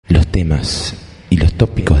temas y los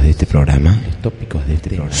tópicos de este programa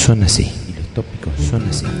son así.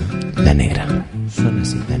 La negra.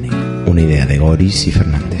 Una idea de Goris y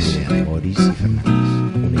Fernández.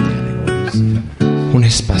 Un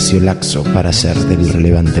espacio laxo para hacer del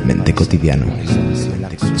relevantemente cotidiano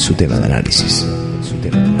su tema de análisis.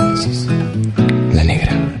 La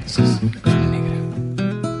negra.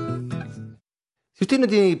 Si usted no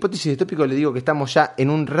tiene hipótesis de tópico, le digo que estamos ya en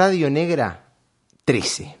un Radio Negra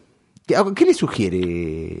 13. ¿Qué le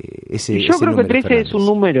sugiere ese Yo creo que 13 Fernández? es un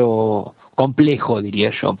número complejo,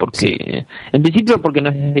 diría yo, porque en principio porque no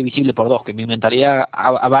es divisible por 2, que mi mentalidad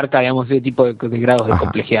abarca, digamos, ese tipo de grados de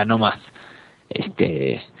complejidad, no más.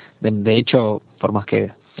 De hecho, por más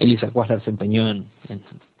que Elisa Quaslar se empeñó en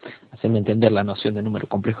hacerme entender la noción de número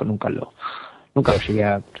complejo, nunca lo llegué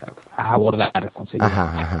a abordar con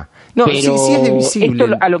seriedad. No, pero sí es divisible.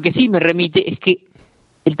 Esto a lo que sí me remite es que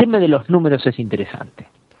el tema de los números es interesante,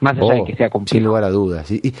 más allá de que sea complejo. Sin lugar a dudas.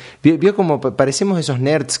 Y vio como parecemos esos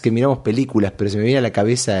nerds que miramos películas, pero se me viene a la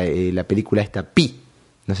cabeza la película esta Pi.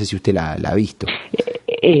 No sé si usted la ha visto.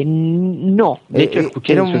 No, de hecho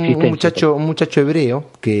escuché era su existencia. un muchacho hebreo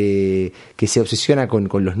que se obsesiona con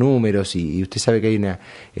los números y usted sabe que hay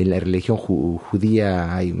en la religión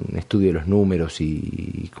judía hay un estudio de los números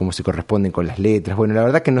y cómo se corresponden con las letras. Bueno, la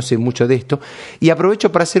verdad que no sé mucho de esto y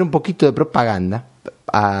aprovecho para hacer un poquito de propaganda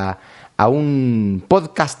a un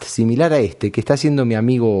podcast similar a este que está haciendo mi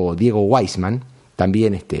amigo Diego Weisman,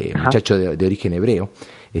 también muchacho de origen hebreo.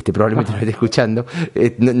 Probablemente lo esté escuchando,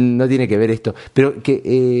 no tiene que ver esto, pero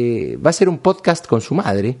que va a ser un podcast con su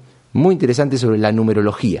madre, muy interesante sobre la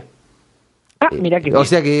numerología. Mira que o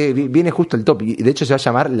sea que viene justo el top, y de hecho se va a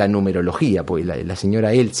llamar la numerología, porque la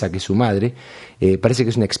señora Elsa, que es su madre, parece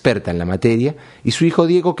que es una experta en la materia, y su hijo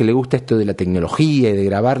Diego, que le gusta esto de la tecnología y de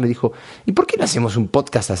grabar, le dijo, ¿y por qué no hacemos un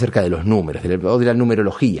podcast acerca de los números, o de la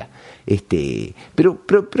numerología? Pero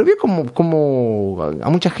veo como a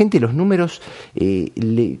mucha gente los números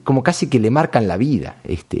como casi que le marcan la vida.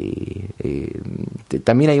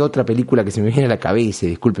 También hay otra película que se me viene a la cabeza,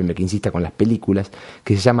 discúlpenme que insista con las películas,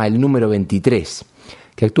 que se llama El número 23,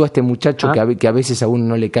 que actúa este muchacho que a veces a uno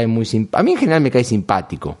no le cae muy simpático. A mí en general me cae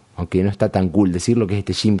simpático, aunque no está tan cool decirlo, que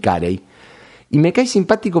es Jim Carrey. Y me cae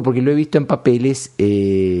simpático porque lo he visto en papeles,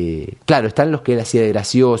 claro, están los que él hacía de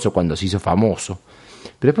gracioso cuando se hizo famoso,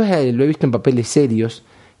 pero después lo he visto en papeles serios,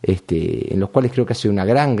 en los cuales creo que hace una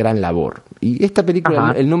gran labor. Y esta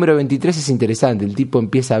película, el número 23, es interesante. El tipo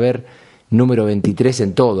empieza a ver número 23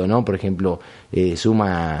 en todo, ¿no? Por ejemplo,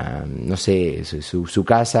 suma, no sé, su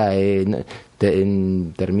casa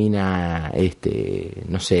termina,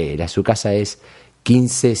 no sé, su casa es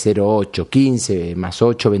 1508, 15 más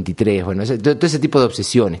 8, 23. Bueno, todo ese tipo de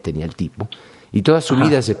obsesiones tenía el tipo. Y toda su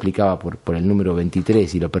vida se explicaba por el número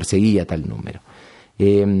 23 y lo perseguía tal número.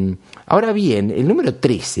 Ahora bien, el número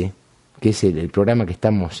 13, que es el programa que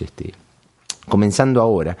estamos comenzando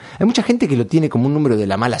ahora, hay mucha gente que lo tiene como un número de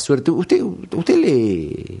la mala suerte. ¿Usted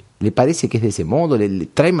le parece que es de ese modo? ¿Le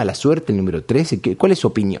trae mala suerte el número 13? ¿Cuál es su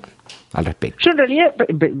opinión al respecto? Yo en realidad,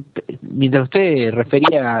 mientras usted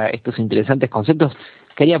refería a estos interesantes conceptos,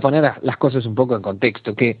 quería poner las cosas un poco en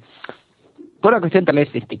contexto, que por una cuestión tal vez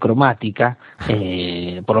cromática,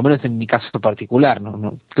 por lo menos en mi caso particular,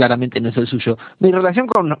 no claramente no es el suyo, mi relación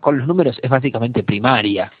con los números es básicamente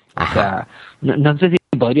primaria. O sea, no sé si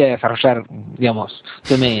podría desarrollar, digamos,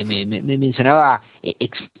 usted me mencionaba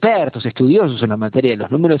expertos, estudiosos en la materia de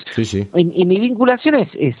los números, Sí. Y mi vinculación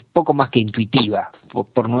es poco más que intuitiva,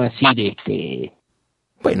 por no decir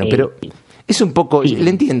Bueno, pero es un poco, le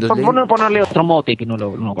entiendo. Por no ponerle otro mote que no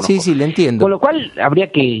conozco. Sí, le entiendo. Con lo cual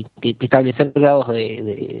habría que establecer grados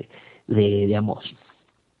de digamos,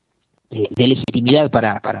 de legitimidad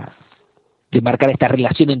para demarcar esta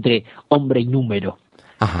relación entre hombre y número.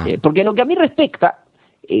 Porque lo que a mí respecta,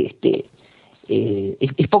 es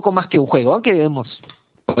poco más que un juego, aunque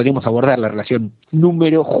podríamos abordar la relación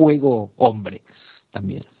número-juego-hombre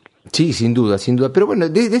también. Sí, sin duda. Pero bueno,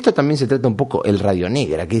 de esto también se trata un poco el Radio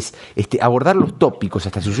Negra, que es abordar los tópicos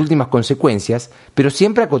hasta sus últimas consecuencias, pero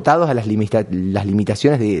siempre acotados a las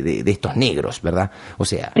limitaciones de estos negros, ¿verdad? O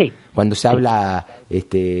sea, cuando se habla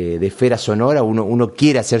de esfera sonora, uno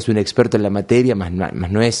quiere hacerse un experto en la materia, más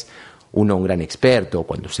no es uno un gran experto.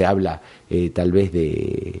 Cuando se habla tal vez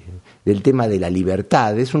del tema de la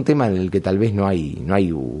libertad, es un tema en el que tal vez no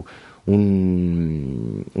hay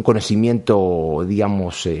un conocimiento,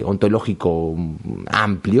 digamos, ontológico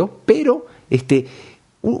amplio, pero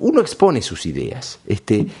uno expone sus ideas.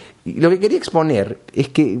 Lo que quería exponer es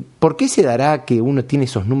que ¿por qué se dará que uno tiene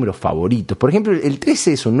esos números favoritos? Por ejemplo, el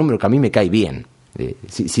 13 es un número que a mí me cae bien,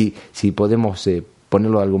 si podemos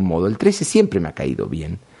ponerlo de algún modo. El 13 siempre me ha caído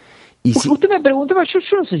bien. Y si, Usted me preguntaba, yo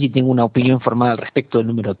no sé si tengo una opinión formada al respecto del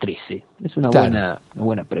número 13. Es una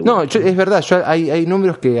buena pregunta. No, es verdad, hay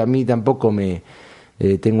números que a mí tampoco me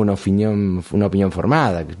tengo una opinión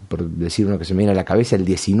formada. Por decir uno que se me viene a la cabeza, el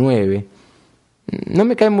 19. No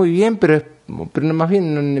me cae muy bien, pero más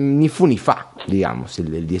bien ni fu ni fa, digamos,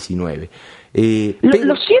 el 19.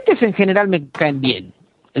 Los 7 en general me caen bien.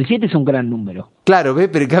 El 7 es un gran número. Claro,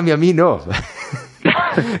 pero en cambio a mí no.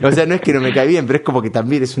 O sea, no es que no me cae bien, pero es como que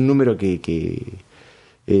también es un número que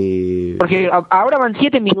porque ahora van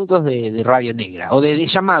 7 minutos de radio negra, o de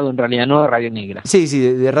llamado en realidad, no de radio negra. Sí,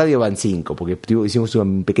 de radio van 5, porque hicimos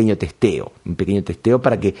un pequeño testeo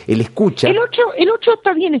para que él escucha. El 8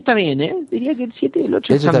 está bien, ¿eh? Diría que el 7 y el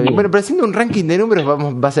 8 está bien. Bueno, pero haciendo un ranking de números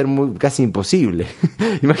va a ser casi imposible.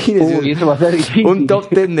 Imagínense eso va a ser difícil. Un top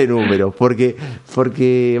 10 de números, porque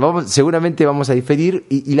seguramente vamos a diferir,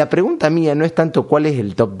 y la pregunta mía no es tanto cuál es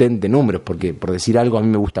el top 10 de números, porque por decir algo a mí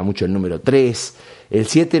me gusta mucho el número 3, el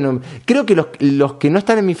 7 no. Creo que los que no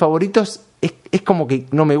están en mis favoritos es como que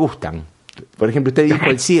no me gustan. Por ejemplo, usted dijo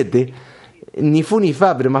el 7, ni fu ni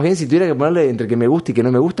fa, pero más bien si tuviera que ponerle entre que me gusta y que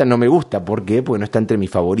no me gusta. ¿Por qué? Porque no está entre mis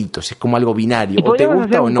favoritos. Es como algo binario. ¿Y o te gusta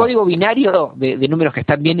hacer o un no. código binario de números que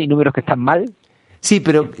están bien y números que están mal? Sí,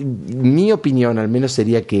 pero mi opinión al menos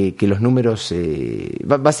sería que los números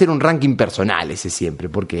va a ser un ranking personal ese siempre,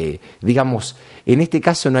 porque digamos en este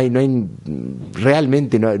caso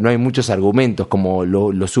realmente no hay muchos argumentos como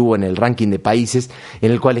los hubo en el ranking de países,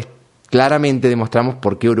 en el cual claramente demostramos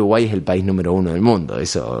por qué Uruguay es el país número 1 del mundo.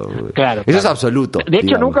 Eso es absoluto. De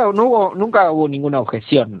hecho, nunca hubo ninguna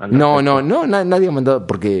objeción. No, nadie ha mandado,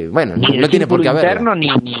 porque, bueno, no tiene por qué haber. Interno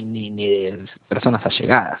ni de personas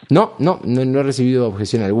allegadas. No he recibido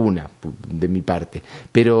objeción alguna de mi parte.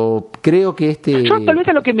 Pero creo que Yo tal vez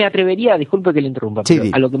a lo que me atrevería, disculpe que le interrumpa, sí,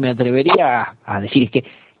 pero a lo que me atrevería a decir es que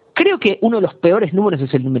creo que uno de los peores números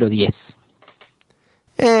es el número 10.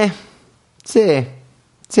 Sí,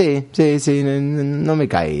 no me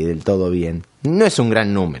cae del todo bien. No es un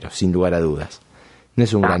gran número, sin lugar a dudas. No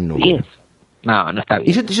es un gran número. 10. No está bien.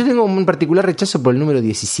 Y yo tengo un particular rechazo por el número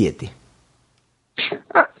 17.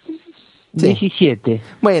 17.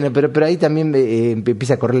 Bueno, pero ahí también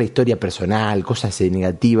empieza a correr la historia personal, cosas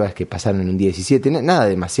negativas que pasaron en un día 17, nada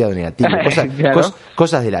demasiado negativo,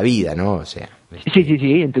 cosas de la vida, ¿no? O sea.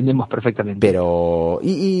 Sí, entendemos perfectamente. Pero,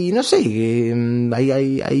 y no sé,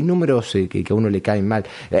 hay números que a uno le caen mal.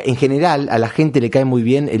 En general, a la gente le cae muy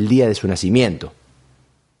bien el día de su nacimiento.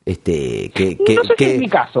 No sé si es mi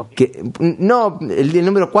caso. No, el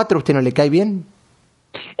número 4 ¿a usted no le cae bien?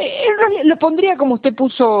 En realidad, lo pondría como usted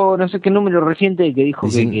puso, no sé qué número reciente que dijo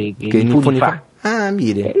que ni fu ni fa. Ah,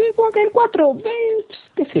 mire. El 4,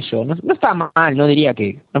 qué sé yo, no está mal, no diría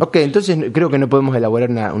que... No. Ok, entonces creo que no podemos elaborar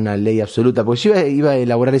una ley absoluta, porque yo iba a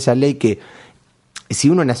elaborar esa ley que si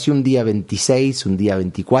uno nació un día 26, un día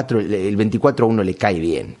 24, el 24 a uno le cae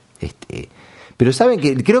bien. Pero saben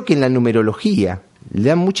que creo que en la numerología le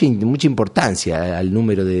dan mucha importancia al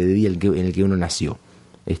número de día en el que uno nació.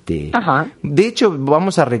 Ajá. De hecho,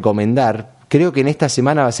 vamos a recomendar, creo que en esta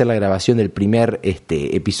semana va a ser la grabación del primer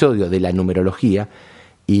episodio de la numerología,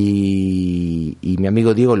 y mi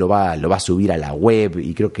amigo Diego lo va a subir a la web,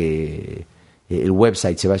 y creo que el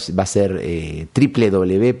website va a ser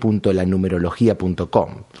www.lanumerología.com.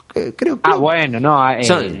 Creo que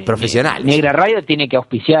son profesionales. Negra Radio tiene que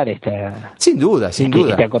auspiciar sin duda.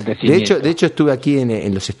 Este acontecimiento. De hecho estuve aquí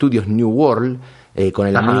en los estudios New World con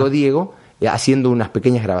el amigo Diego, haciendo unas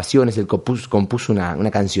pequeñas grabaciones. Él compuso una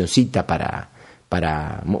cancioncita para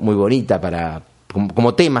muy bonita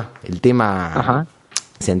como tema, el tema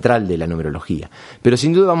central de la numerología. Pero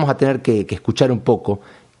sin duda vamos a tener que escuchar un poco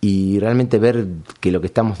y realmente ver que lo que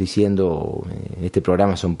estamos diciendo en este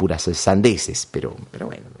programa son puras sandeces, pero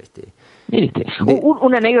bueno.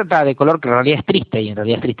 Una anécdota de color que en realidad es triste, y en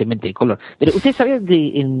realidad es tristemente de color. Pero usted sabía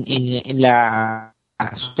que en la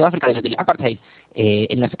Sudáfrica del apartheid,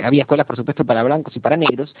 había escuelas, por supuesto, para blancos y para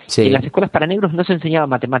negros. Sí. En las escuelas para negros no se enseñaba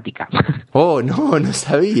matemática. Oh, no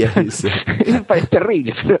sabía eso. Es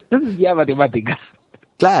terrible, pero no se enseñaba matemática.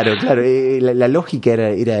 Claro, la lógica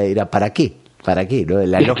era ¿para qué? ¿Para qué? ¿No?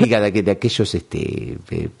 La lógica de aquellos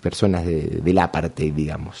personas del apartheid,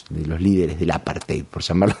 digamos, de los líderes del apartheid, por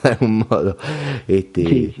llamarlo de algún modo.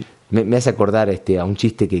 Sí. Me hace acordar a un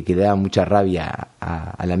chiste que le daba mucha rabia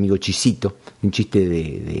al amigo Chisito, un chiste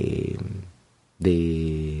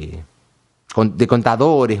de de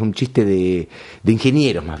contadores, un chiste de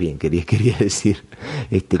ingenieros más bien, quería decir,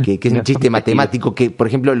 que es un chiste matemático que, por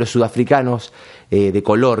ejemplo, los sudafricanos de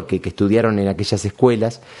color que estudiaron en aquellas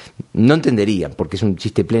escuelas no entenderían, porque es un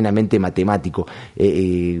chiste plenamente matemático,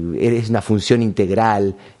 es una función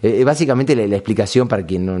integral, básicamente la explicación para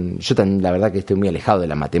quien no, yo también la verdad que estoy muy alejado de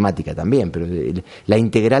la matemática también, pero la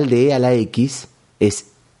integral de e a la x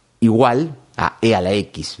es igual a e a la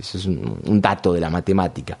x, eso es un dato de la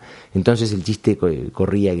matemática. Entonces el chiste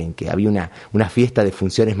corría en que había una fiesta de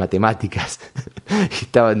funciones matemáticas y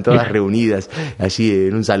estaban todas reunidas allí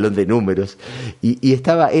en un salón de números y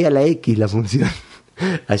estaba e a la x, la función,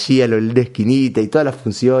 allí a lo de la esquinita y todas las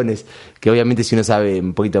funciones que obviamente si uno sabe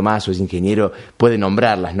un poquito más o es ingeniero puede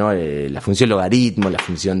nombrarlas, ¿no? La función logaritmo, la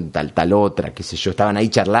función tal otra, qué sé yo, estaban ahí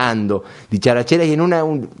charlando, dicharacheras y en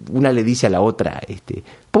una le dice a la otra,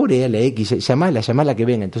 pobre a la X, llamala que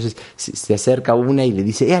venga, entonces se acerca una y le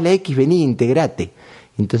dice, a la X, vení, integrate.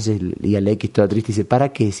 Entonces y a la X toda triste dice, ¿para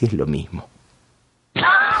qué? Si es lo mismo.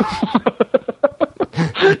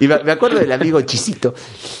 Y me acuerdo del amigo Chisito,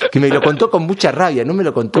 que me lo contó con mucha rabia, no me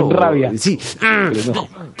lo contó. Con rabia. Sí. No.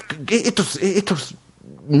 Estos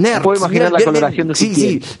nerds. Puedo imaginar la coloración de su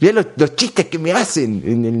piel. Sí, mirá los chistes que me hacen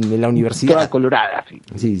en la universidad. Toda colorada,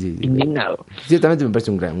 sí. Indignado. Ciertamente me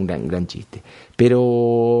parece un gran chiste.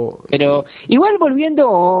 Pero igual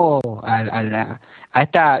volviendo a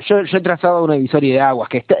esta, yo he trazado una divisoria de aguas,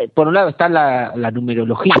 que está, por un lado está la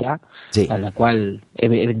numerología, sí, a la cual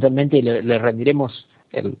eventualmente le rendiremos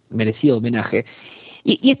el merecido homenaje,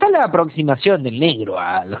 y está la aproximación del negro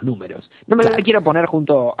a los números. No me la quiero poner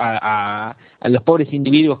junto a los pobres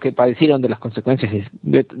individuos que padecieron de las consecuencias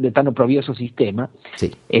de tan oprobioso sistema,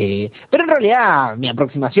 sí. Pero en realidad mi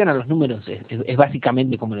aproximación a los números es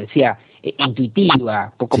básicamente, como decía,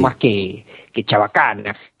 intuitiva, poco más que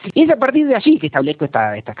chabacana. Y es a partir de allí que establezco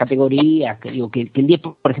estas categorías, que digo que el 10,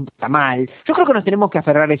 por ejemplo, está mal. Yo creo que nos tenemos que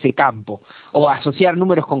aferrar a ese campo, o asociar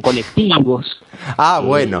números con colectivos.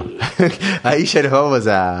 Bueno, ahí ya nos vamos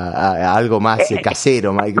a algo más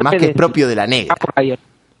casero, más que es propio de la negra.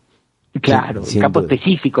 Claro, sí, el campo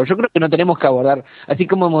específico. Yo creo que no tenemos que abordar, así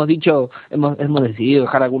como hemos dicho, hemos decidido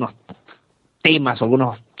dejar algunos temas o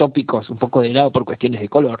algunos tópicos un poco de lado por cuestiones de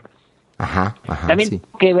color. También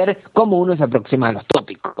tenemos que ver cómo uno se aproxima a los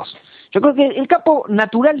tópicos. Yo creo que el campo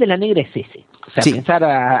natural de la negra es ese, o sea, pensar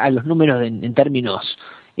a los números en términos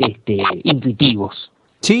intuitivos.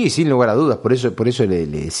 Sí, sin lugar a dudas, por eso le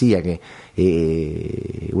decía que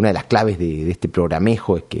una de las claves de este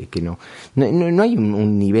programejo es que no hay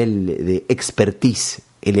un nivel de expertise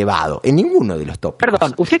elevado en ninguno de los tópicos.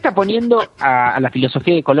 Perdón, usted está poniendo a la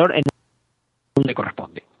filosofía de color en donde le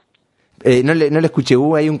corresponde. No le escuché,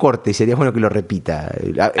 hay un corte, sería bueno que lo repita.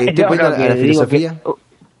 ¿Estoy poniendo a la filosofía?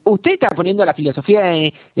 Usted está poniendo a la filosofía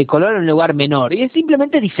de color en un lugar menor, y es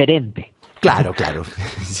simplemente diferente. Claro.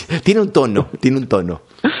 Tiene un tono.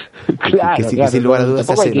 Claro, que sin lugar a dudas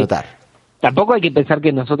se hace notar. Tampoco hay que pensar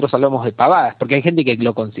que nosotros hablamos de pavadas, porque hay gente que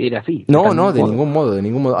lo considera así. No, de ningún modo.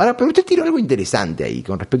 Ahora, pero usted tiró algo interesante ahí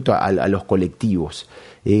con respecto a los colectivos.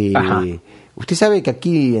 Usted sabe que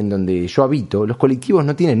aquí en donde yo habito, los colectivos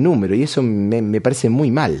no tienen número y eso me parece muy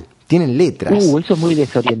mal. Tienen letras. Eso es muy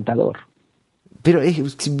desorientador. Pero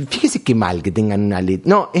fíjese qué mal que tengan una letra.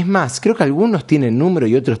 No, es más, creo que algunos tienen número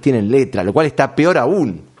y otros tienen letra, lo cual está peor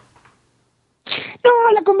aún. No,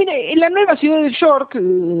 en la nueva ciudad de York,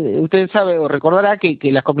 usted sabe o recordará que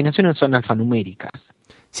las combinaciones son alfanuméricas.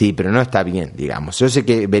 Sí, pero no está bien, digamos. Yo sé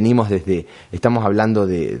que estamos hablando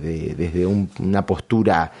desde una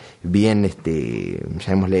postura bien,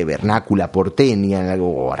 llamémosle vernácula, porteña,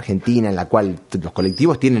 o argentina, en la cual los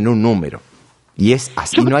colectivos tienen un número. Y es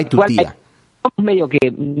así, no hay tutía. Somos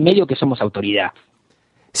medio que somos autoridad.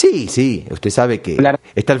 Sí, usted sabe que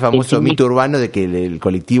está el famoso mito urbano de que el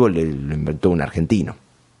colectivo lo inventó un argentino.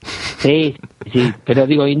 Sí, pero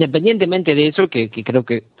digo, independientemente de eso, que creo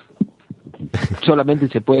que solamente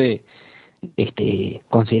se puede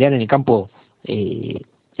considerar en el campo, el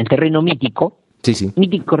terreno mítico,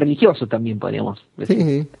 mítico religioso también podríamos decir.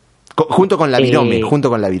 Sí. Junto con la virome,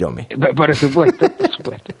 Por supuesto.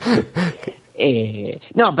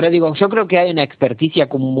 No, pero digo, yo creo que hay una experticia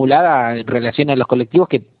acumulada en relación a los colectivos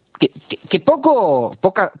que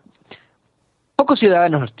pocos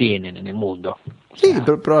ciudadanos tienen en el mundo. Sí,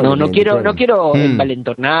 pero probablemente. No quiero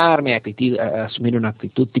envalentonarme a asumir una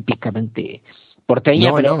actitud típicamente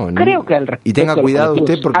porteña, pero creo que al respecto y tenga cuidado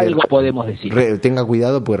usted porque algo podemos decir. Tenga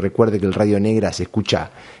cuidado porque recuerde que el Radio Negra se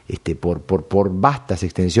escucha por vastas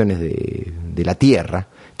extensiones de la tierra.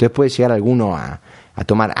 Entonces puede llegar alguno a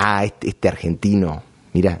tomar este argentino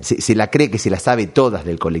Mirá, se la cree que se la sabe todas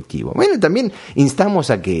del colectivo. Bueno, también instamos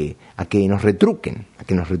a que nos retruquen,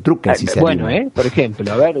 si se bueno, animan. por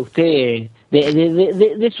ejemplo, a ver, usted,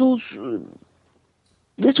 de sus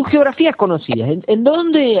geografías conocidas, ¿en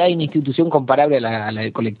dónde hay una institución comparable a la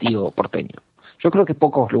del colectivo porteño? Yo creo que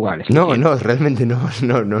pocos lugares. No, realmente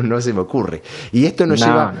no se me ocurre. Y esto nos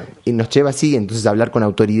lleva así, entonces, a hablar con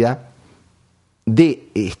autoridad de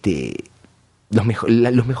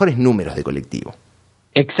los mejores números de colectivo.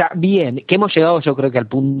 Bien, que hemos llegado yo creo que al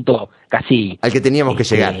punto casi... Al que teníamos que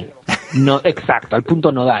llegar. No, exacto, al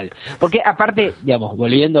punto nodal. Porque aparte, digamos,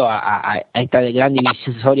 volviendo a esta gran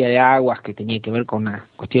divisoria de aguas que tenía que ver con una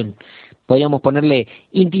cuestión, podríamos ponerle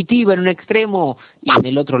intuitiva en un extremo y en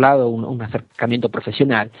el otro lado un acercamiento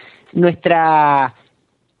profesional, nuestra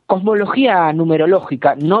cosmología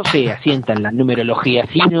numerológica no se asienta en la numerología,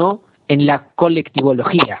 sino en la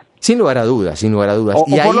colectivología. Sin lugar a dudas. O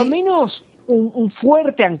por lo menos un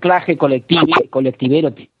fuerte anclaje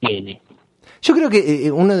colectivero tiene. Yo creo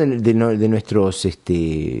que uno de nuestros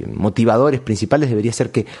motivadores principales debería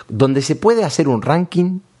ser que donde se puede hacer un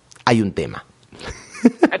ranking hay un tema.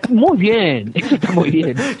 Muy bien, eso está muy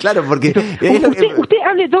bien. Claro, porque... Usted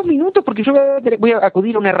hable 2 minutos porque yo voy a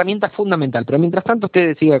acudir a una herramienta fundamental, pero mientras tanto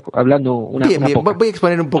usted siga hablando una poca. Voy a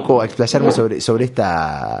exponer un poco, a explayarme sobre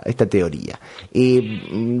esta teoría.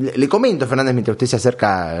 Le comento, Fernández, mientras usted se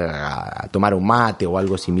acerca a tomar un mate o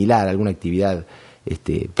algo similar, alguna actividad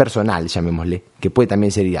personal, llamémosle, que puede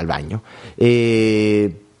también ser ir al baño.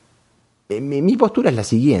 Mi postura es la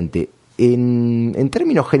siguiente. En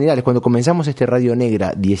términos generales, cuando comenzamos Radio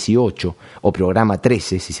Negra 18, o programa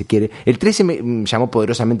 13, si se quiere, el 13 me llamó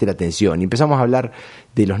poderosamente la atención y empezamos a hablar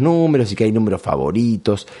de los números y que hay números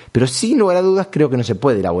favoritos, pero sin lugar a dudas creo que no se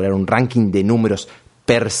puede elaborar un ranking de números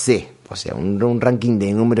per se, o sea, un ranking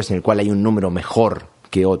de números en el cual hay un número mejor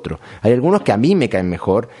que otro. Hay algunos que a mí me caen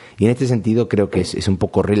mejor y en este sentido creo que es un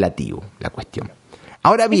poco relativo la cuestión.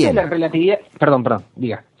 Ahora bien... La relatividad... Perdón,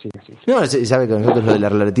 diga. Sí. No, se sabe que a nosotros lo de la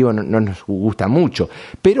relativa no nos gusta mucho,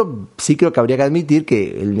 pero sí creo que habría que admitir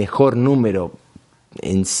que el mejor número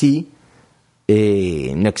en sí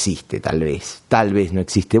no existe, tal vez no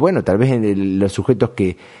existe. Bueno, tal vez los sujetos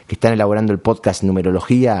que están elaborando el podcast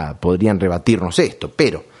Numerología podrían rebatirnos esto,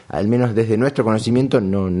 pero al menos desde nuestro conocimiento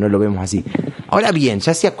no lo vemos así. Ahora bien,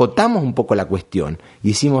 ya si acotamos un poco la cuestión y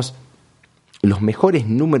decimos los mejores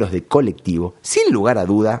números de colectivo, sin lugar a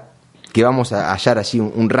duda que vamos a hallar allí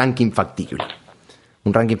un ranking factible.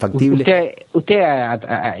 Un ranking factible.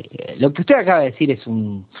 Lo que usted acaba de decir es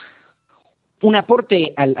un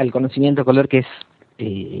aporte al conocimiento color que es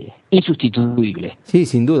insustituible. Sí,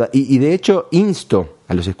 sin duda. Y de hecho insto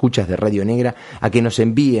a los escuchas de Radio Negra a que nos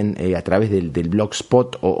envíen a través del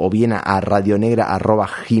blogspot o bien a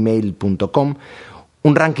radionegra@gmail.com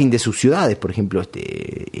un ranking de sus ciudades, por ejemplo,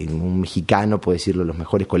 en un mexicano puede decirlo, los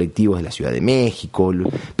mejores colectivos de la Ciudad de México,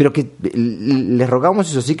 pero que les rogamos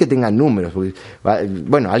eso sí que tengan números, porque,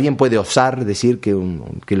 bueno, alguien puede osar decir que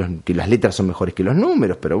las letras son mejores que los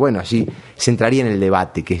números, pero bueno, allí se entraría en el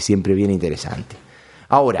debate, que es siempre bien interesante.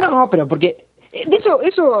 Ahora... No, pero porque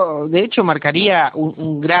eso de hecho marcaría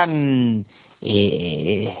un gran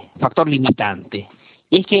factor limitante,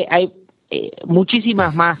 y es que hay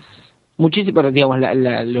muchísimas, digamos,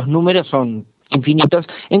 los números son infinitos,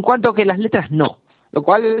 en cuanto que las letras no, lo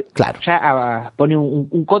cual claro, ya pone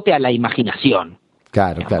un cote a la imaginación.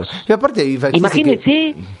 Claro, digamos. Claro. Y aparte,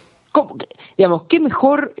 imagínese, digamos, qué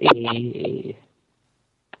mejor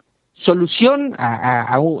solución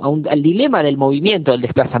al dilema del movimiento, del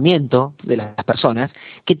desplazamiento de las personas,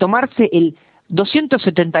 que tomarse el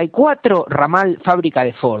 274 ramal fábrica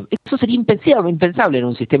de Ford. Eso sería impensable en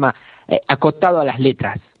un sistema acotado a las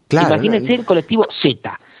letras. Claro, imagínense el colectivo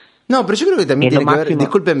Z. No, pero yo creo que también tiene que ver,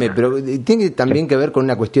 discúlpeme, pero tiene también que ver con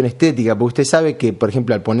una cuestión estética, porque usted sabe que, por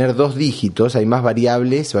ejemplo, al poner 2 dígitos hay más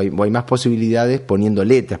variables o hay más posibilidades poniendo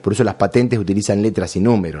letras, por eso las patentes utilizan letras y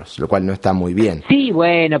números, lo cual no está muy bien. Sí,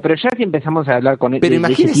 bueno, pero ya si empezamos a hablar con pero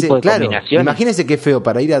ese tipo de combinaciones... Imagínese qué feo,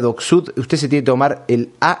 para ir a DocSud usted se tiene que tomar el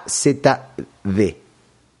AZD.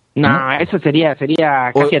 No, eso sería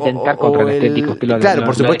casi atentar contra el estético. Claro,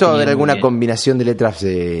 por supuesto va a haber alguna combinación de letras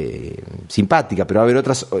simpática, pero va a haber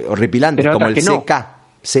otras horripilantes, como el CK.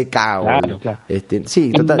 Claro.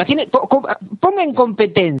 Sí, total. Ponga en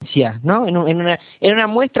competencia, ¿no? En una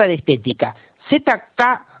muestra de estética,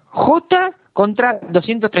 ZKJ contra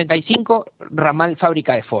 235 ramal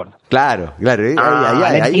fábrica de Ford. Claro. La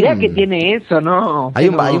entidad que tiene eso, ¿no? Hay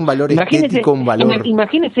un valor estético, un valor...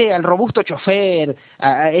 Imagínese al robusto chofer,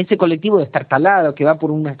 a ese colectivo destartalado que va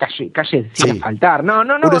por una calle sin asfaltar. No.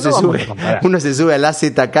 Uno se sube al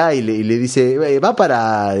AZK y le dice, va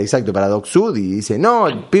para Dock Sud, y dice, no,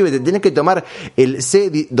 pibe, te tenés que tomar el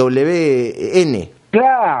CWN.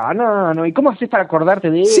 Claro, no. ¿Y cómo haces para acordarte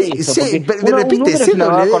de eso? Sí, pero de repente se lo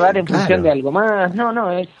va a acordar en función claro. de algo más.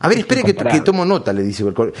 Es, a ver, espere que tomo nota, le dice.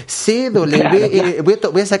 CW, claro.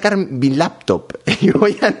 Voy a sacar mi laptop y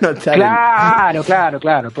voy a anotar.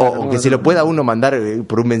 Claro. O que se lo pueda uno mandar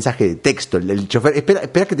por un mensaje de texto. El chofer,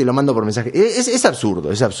 espera que te lo mando por mensaje. Es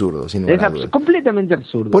absurdo, sin lugar a dudas. Completamente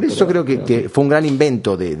absurdo. Por eso creo que fue un gran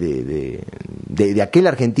invento de aquel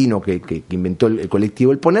argentino que inventó el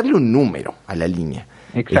colectivo, el ponerle un número a la línea.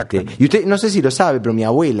 Y usted, no sé si lo sabe, pero mi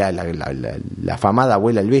abuela, la afamada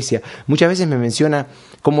abuela Helvecia, muchas veces me menciona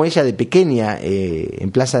cómo ella de pequeña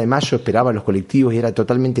en Plaza de Mayo esperaba los colectivos y era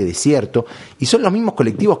totalmente desierto, y son los mismos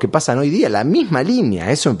colectivos que pasan hoy día, la misma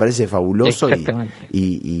línea. Eso me parece fabuloso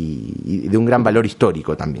y de un gran valor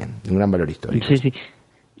histórico también, Sí.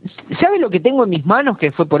 ¿Sabe lo que tengo en mis manos? Que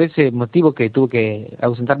fue por ese motivo que tuve que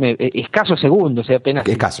ausentarme escasos segundos, apenas.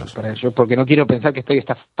 Escasos. Porque no quiero pensar que estoy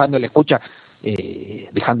estafando la escucha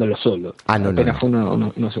dejándolo solo. Apenas fue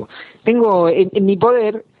unos segundos. Tengo en mi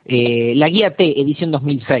poder la guía T, edición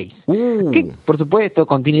 2006, que por supuesto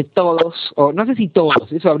contiene todos, o no sé si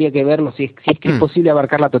todos, eso habría que verlo, si es que es posible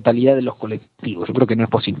abarcar la totalidad de los colectivos. Yo creo que no es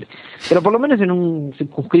posible, pero por lo menos en un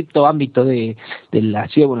circunscripto ámbito de la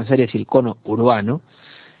ciudad de Buenos Aires y el cono urbano,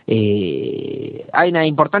 hay una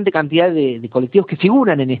importante cantidad de colectivos que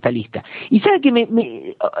figuran en esta lista. Y sabe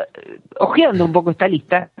que ojeando un poco esta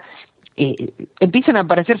lista, empiezan a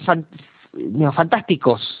aparecer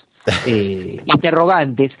fantásticos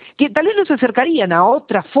interrogantes que tal vez nos acercarían a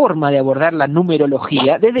otra forma de abordar la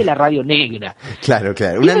numerología desde la radio negra. Claro,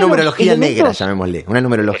 una numerología negra, llamémosle, una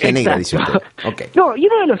numerología negra, dice usted. Okay. No, y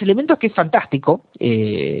uno de los elementos que es fantástico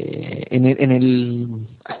en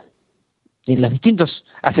las distintas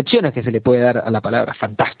acepciones que se le puede dar a la palabra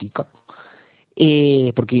fantástico,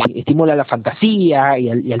 porque estimula la fantasía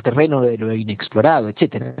y al terreno de lo inexplorado,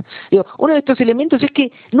 etcétera. Uno de estos elementos es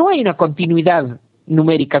que no hay una continuidad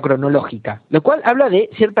numérica cronológica, lo cual habla de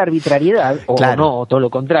cierta arbitrariedad, o no, o todo lo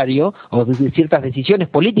contrario, o de ciertas decisiones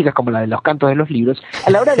políticas como la de los cantos de los libros,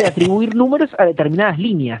 a la hora de atribuir números a determinadas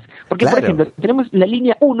líneas. Porque, por ejemplo, tenemos la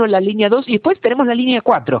línea 1, la línea 2, y después tenemos la línea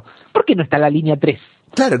 4. ¿Por qué no está la línea 3?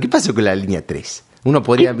 Claro, ¿qué pasó con la línea 3? Uno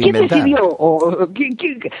podría inventar. ¿Quién decidió?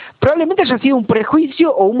 Probablemente haya sido un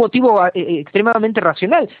prejuicio o un motivo extremadamente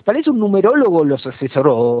racional. Tal vez un numerólogo los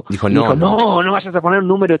asesoró. Dijo, no vayas a poner un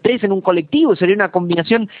número 3 en un colectivo. Sería una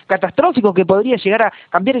combinación catastrófica que podría llegar a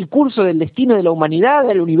cambiar el curso del destino de la humanidad,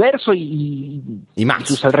 del universo y más. Y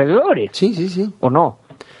sus alrededores. Sí. ¿O no?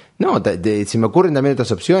 No, se me ocurren también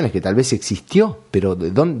otras opciones, que tal vez existió, pero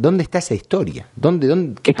 ¿dónde está esa historia?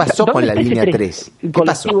 ¿Qué pasó con la línea 3?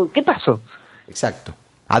 ¿Qué pasó? Exacto.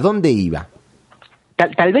 ¿A dónde iba?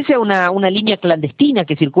 Tal vez sea una línea clandestina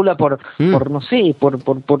que circula por no sé,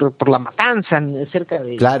 por La Matanza, cerca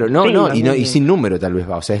de... Claro, y sin número tal vez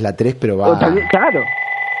va, o sea, es la 3, pero va... Claro.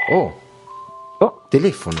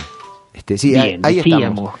 Teléfono. Sí, bien, ahí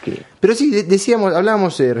estamos. Pero sí,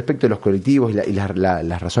 hablábamos respecto de los colectivos y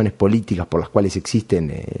las razones políticas por las cuales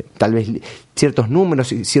existen tal vez ciertos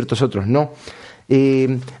números y ciertos otros no.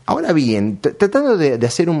 Ahora bien, tratando de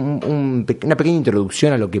hacer una pequeña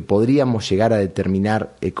introducción a lo que podríamos llegar a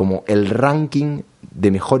determinar como el ranking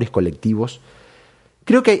de mejores colectivos,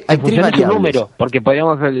 creo que hay tres variables. Número, porque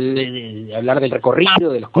podríamos hablar del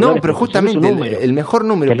recorrido, de los colores. No, pero justamente el mejor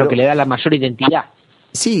número, que es lo que le da la mayor identidad.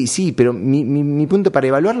 Sí, pero mi punto para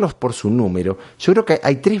evaluarlos por su número, yo creo que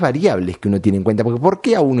hay tres variables que uno tiene en cuenta, porque ¿por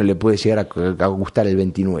qué a uno le puede llegar a gustar el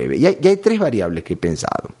 29? Y hay tres variables que he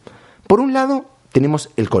pensado. Por un lado, tenemos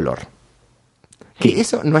el color, que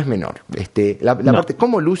eso no es menor. La parte,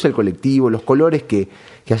 cómo luce el colectivo, los colores que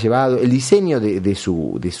ha llevado, el diseño de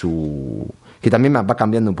su que también va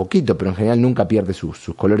cambiando un poquito, pero en general nunca pierde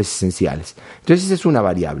sus colores esenciales. Entonces esa es una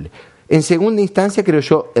variable. En segunda instancia, creo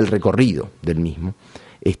yo, el recorrido del mismo,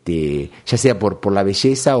 ya sea por la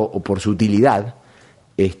belleza o por su utilidad.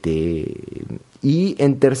 Y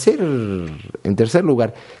en tercer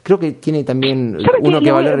lugar, creo que tiene también uno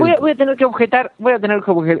que valorar. Voy a tener que objetar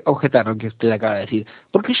lo que usted acaba de decir,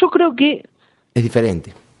 porque yo creo que es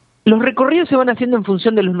diferente. Los recorridos se van haciendo en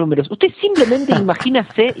función de los números. Usted simplemente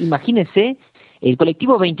imagínese el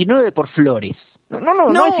colectivo 29 por Flores.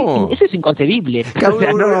 No, eso es inconcebible.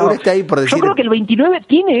 Está ahí por decir... Yo creo que el 29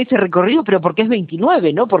 tiene ese recorrido, pero porque es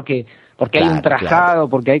 29, no porque porque hay un trazado,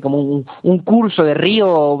 porque hay como un curso de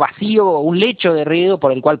río vacío, un lecho de río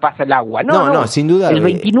por el cual pasa el agua. No, sin duda. El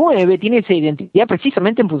 29 tiene esa identidad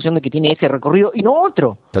precisamente en función de que tiene ese recorrido y no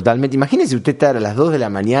otro. Totalmente. Imagínese usted estar a las 2 de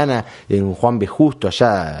la mañana en Juan B. Justo,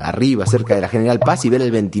 allá arriba, cerca de la General Paz, y ver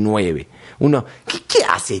el 29. Uno, ¿qué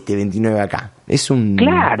hace este 29 acá? Es un...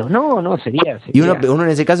 Claro, no, sería... Y uno en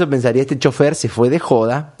ese caso pensaría, este chofer se fue de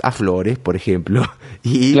joda a Flores, por ejemplo,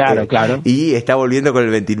 y, claro. Y está volviendo con el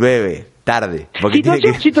 29, tarde.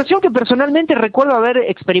 Situación que personalmente recuerdo haber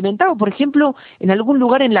experimentado, por ejemplo, en algún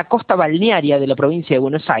lugar en la costa balnearia de la provincia de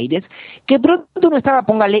Buenos Aires, que pronto uno estaba,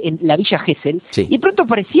 póngale, en la Villa Gesell, y pronto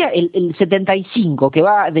aparecía el 75, que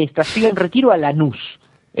va de Estación Retiro a Lanús.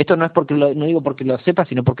 Esto no es porque no digo porque lo sepa,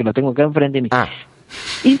 sino porque lo tengo acá enfrente de mí.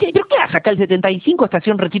 Y ¿pero qué hace acá el 75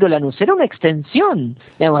 Estación Retiro Lanús? Era una extensión.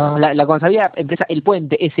 Digamos, la consabida empresa El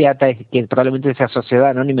Puente SAT, que probablemente sea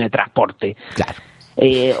Sociedad Anónima de Transporte. Claro.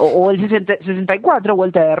 O el 64,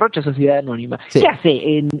 Vuelta de Rocha, Sociedad Anónima. Sí. ¿Qué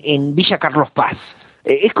hace en Villa Carlos Paz?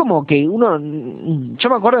 Es como que uno... Yo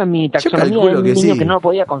me acuerdo de mi taxonomía de un niño que no lo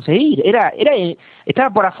podía conseguir. Estaba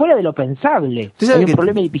por afuera de lo pensable. Hay un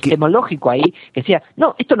problema epistemológico ahí que decía,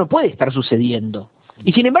 no, esto no puede estar sucediendo.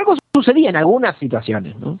 Y sin embargo sucedía en algunas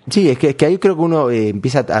situaciones, ¿no? Sí, es que ahí creo que uno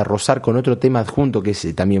empieza a rozar con otro tema adjunto que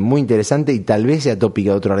es también muy interesante y tal vez sea tópica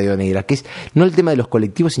de otro Radio Negra, que es no el tema de los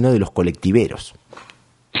colectivos, sino de los colectiveros.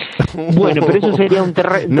 Bueno, pero eso sería un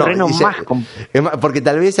terreno más... Porque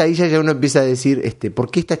tal vez ahí ya uno empieza a decir, ¿por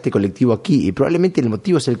qué está este colectivo aquí? Y probablemente el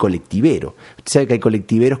motivo es el colectivero. Usted sabe que hay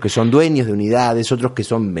colectiveros que son dueños de unidades, otros que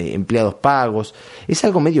son empleados pagos. Es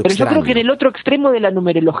algo medio extraño. Pero yo creo que en el otro extremo de la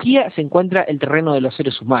numerología se encuentra el terreno de los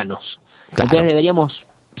seres humanos. Claro. Entonces deberíamos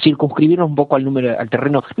circunscribirnos un poco al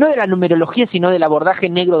terreno, no de la numerología, sino del abordaje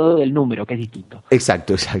negro del número, que es distinto.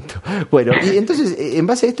 Exacto. Bueno, y entonces, en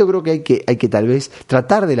base a esto creo que hay que tal vez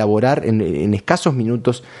tratar de elaborar en escasos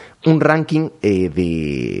minutos un ranking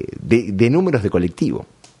de números de colectivo.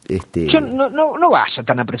 Yo no vaya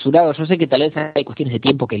tan apresurado. Yo sé que tal vez hay cuestiones de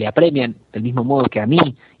tiempo que le apremian, del mismo modo que a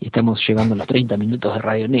mí, y estamos llegando a los 30 minutos de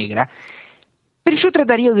Radio Negra. Pero yo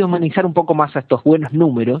trataría de humanizar un poco más a estos buenos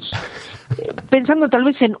números, pensando tal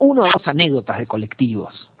vez en una o dos anécdotas de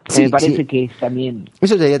colectivos. Me parece que es también...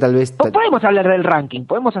 Eso sería tal vez... Podemos hablar del ranking,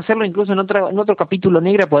 podemos hacerlo incluso en otro capítulo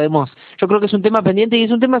Negra, yo creo que es un tema pendiente y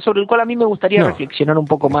es un tema sobre el cual a mí me gustaría reflexionar un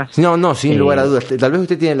poco más. No, sin lugar a dudas. Tal vez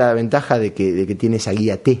usted tiene la ventaja de que tiene esa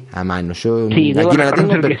guía T a mano. Yo aquí no la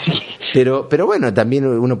tengo, pero bueno, también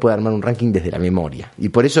uno puede armar un ranking desde la memoria. Y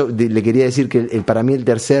por eso le quería decir que para mí el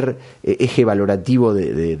tercer eje valorativo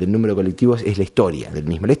del número colectivo es la historia del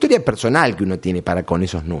mismo. La historia personal que uno tiene para con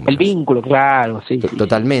esos números. El vínculo, claro, sí.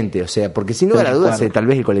 Totalmente. O sea, porque sin lugar a dudas tal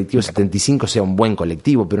vez el colectivo 75 sea un buen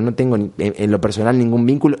colectivo, pero no tengo en lo personal ningún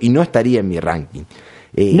vínculo y no estaría en mi ranking.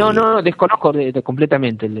 No, desconozco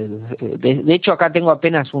completamente. De hecho, acá tengo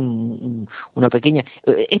apenas una pequeña...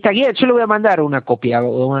 Esta guía, yo le voy a mandar una copia,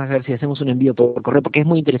 vamos a ver si hacemos un envío por correo, porque es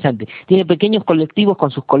muy interesante. Tiene pequeños colectivos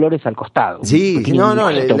con sus colores al costado. Sí,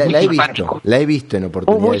 la he visto en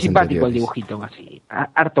oportunidades muy simpático anteriores. El dibujito, así,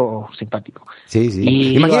 harto simpático.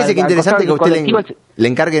 Sí. Imagínese qué interesante que usted le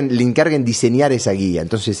encarguen diseñar esa guía.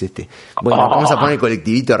 Entonces, vamos a poner el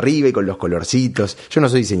colectivito arriba y con los colorcitos. Yo no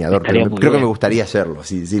soy diseñador, pero creo que me gustaría hacerlo.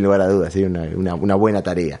 Sin lugar a dudas, sería una buena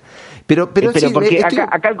tarea. Pero sí, porque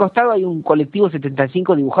acá al costado hay un colectivo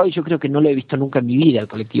 75 dibujado y yo creo que no lo he visto nunca en mi vida, el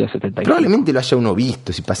colectivo 75. Probablemente lo haya uno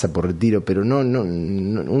visto si pasa por Retiro, pero uno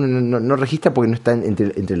no registra porque no está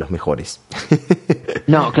entre los mejores.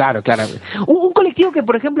 No, claro. Un colectivo que,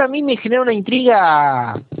 por ejemplo, a mí me genera una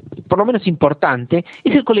intriga, por lo menos importante,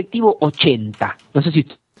 es el colectivo 80. No sé si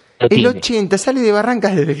el 80 sale de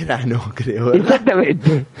Barrancas de Belgrano, creo, ¿verdad?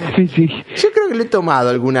 Exactamente. Sí. Yo creo que lo he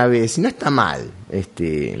tomado alguna vez y no está mal. Es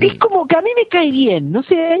como que a mí me cae bien. No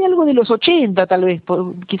sé, hay algo de los 80 tal vez.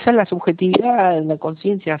 Quizás la subjetividad, la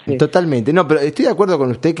conciencia hace... Totalmente. No, pero estoy de acuerdo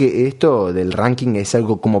con usted que esto del ranking es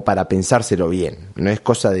algo como para pensárselo bien. No es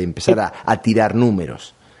cosa de empezar a tirar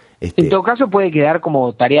números. En todo caso puede quedar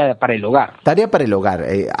como tarea para el hogar.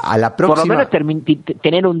 A la próxima... Por lo menos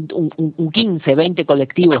tener un 15, 20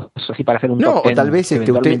 colectivos así para hacer un top 10. O tal vez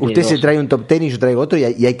usted se trae un top 10 y yo traigo otro y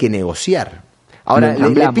hay que negociar. Ahora,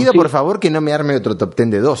 le pido por favor que no me arme otro top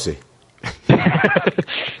 10 de 12.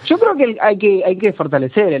 Yo creo que hay que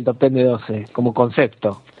fortalecer el top 10 de 12 como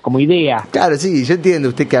concepto, como idea. Claro, sí, yo entiendo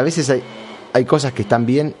usted que a veces hay cosas que están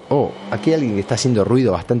bien. Aquí hay alguien que está haciendo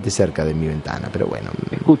ruido bastante cerca de mi ventana, pero bueno.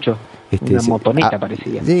 Escucho, una motoneta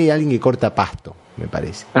parecía. Sí, alguien que corta pasto, me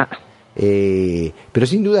parece. Pero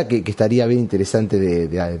sin duda que estaría bien interesante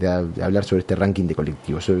de hablar sobre este ranking de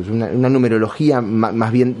colectivos. Es una numerología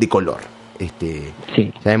más bien de color.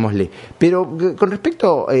 Sí. llamémosle. Pero con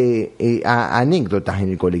respecto a anécdotas en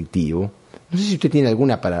el colectivo, no sé si usted tiene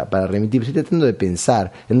alguna para remitir, estoy tratando de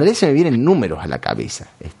pensar. En realidad se me vienen números a la cabeza,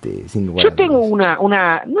 sin lugar Yo a tengo dudas.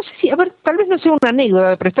 una, no sé si, a ver, tal vez no sea una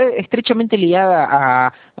anécdota, pero está estrechamente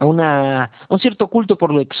ligada a un cierto culto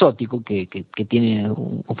por lo exótico que tiene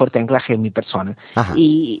un fuerte anclaje en mi persona. Ajá.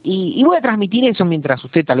 Y voy a transmitir eso mientras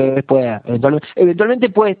usted tal vez pueda, eventualmente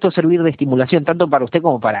puede esto servir de estimulación, tanto para usted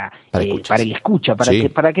como para el escucha, Sí.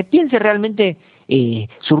 para que piense realmente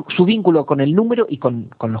su vínculo con el número y con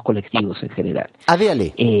los colectivos en general.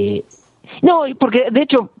 Adéale. No, porque de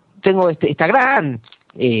hecho tengo esta gran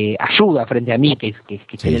ayuda frente a mí, que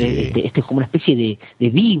Sí, tener sí. este es como una especie de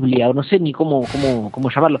Biblia, o no sé ni cómo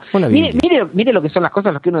llamarlo. Una Biblia. Mire lo que son las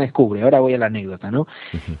cosas lo que uno descubre. Ahora voy a la anécdota, ¿no?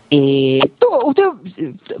 Usted,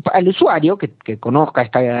 al usuario que conozca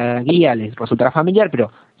esta guía les resultará familiar,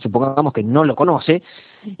 pero supongamos que no lo conoce.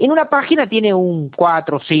 En una página tiene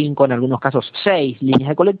 4, 5, en algunos casos 6 líneas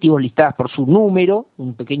de colectivos listadas por su número,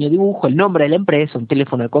 un pequeño dibujo, el nombre de la empresa, un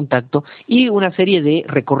teléfono de contacto y una serie de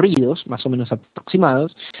recorridos, más o menos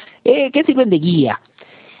aproximados, que sirven de guía.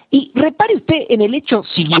 Y repare usted en el hecho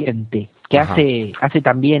siguiente, que Ajá. hace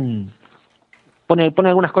también, pone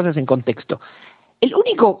algunas cosas en contexto. El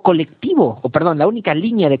único colectivo, la única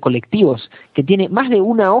línea de colectivos que tiene más de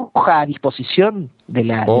una hoja a disposición de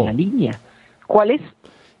la línea, ¿cuál es?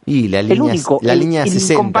 Y la El línea, único, la línea el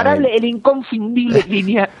 60. incomparable, el inconfundible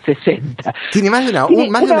línea 60. ¿Tiene más de Tiene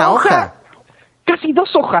una hoja? Casi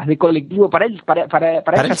 2 hojas de colectivo para él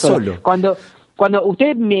ella él sola. solo. Cuando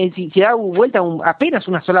usted si da vuelta apenas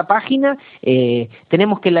una sola página,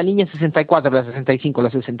 tenemos que la línea 64, la 65, la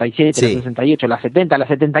 67, Sí. la 68, la 70, la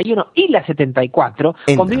 71 y la 74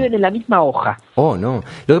 conviven en la misma hoja. Oh, no.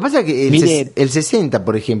 Lo que pasa es que Mire, el 60,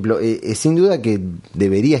 por ejemplo, sin duda que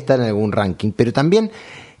debería estar en algún ranking, pero también,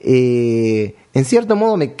 en cierto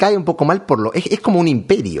modo, me cae un poco mal es como un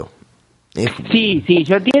imperio. Sí,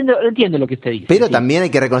 yo entiendo lo que usted dice. Pero sí. también hay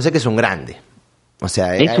que reconocer que es un grande. O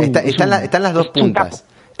sea, están las dos es un puntas.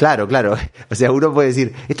 capo. Claro. O sea, uno puede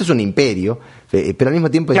decir, esto es un imperio, pero al mismo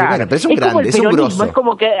tiempo decir, Claro. bueno, pero es un grande, como el es un peronismo, grosso. es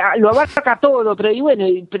como que lo abarca todo,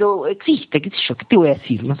 pero existe, qué sé yo, ¿qué te voy a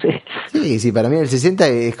decir? No sé. Sí, para mí el 60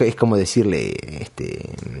 es como decirle,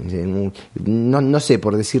 no sé,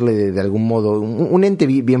 por decirle de algún modo, un ente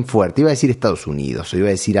bien fuerte. Iba a decir Estados Unidos, o iba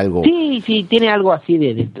a decir algo... Sí, tiene algo así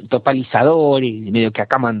de totalizador y medio que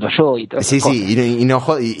acá mando yo y todo. Sí,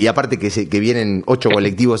 y aparte que vienen 8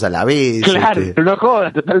 colectivos a la vez. Claro, no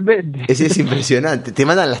jodas, totalmente. Es impresionante. Te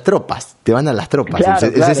mandan las tropas. Claro,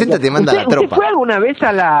 el 60 te manda la tropa. ¿Usted fue alguna vez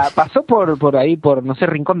pasó por ahí, por, no sé,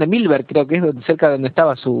 Rincón de Milberg, creo que es cerca de donde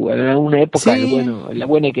estaba en alguna época, Sí. la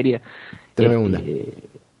buena y querida. Tremenda.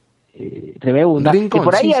 Tremenda. Rincón, que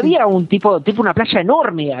por ahí sí, había un tipo una playa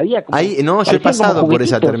enorme, había como... Ahí, no, yo he pasado por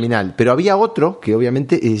esa terminal, pero había otro que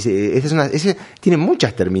obviamente ese tiene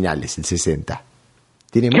muchas terminales, el 60.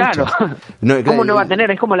 Tiene Claro. muchas. ¿Cómo no va a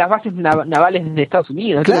tener? Es como las bases navales de Estados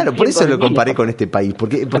Unidos. Claro, por eso lo comparé con este país,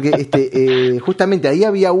 porque justamente ahí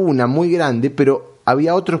había una muy grande, pero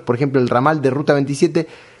había otros, por ejemplo, el ramal de Ruta 27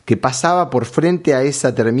 que pasaba por frente a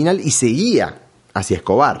esa terminal y seguía hacia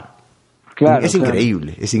Escobar. Claro, es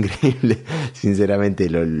increíble, sinceramente,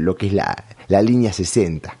 lo que es la línea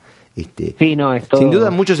 60. Sí, no, es todo. Sin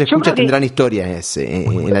duda muchos escuchas que... tendrán historias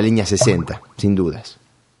en la línea 60, sin dudas.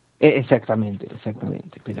 Exactamente,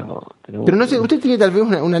 pero no sé, ¿usted tiene tal vez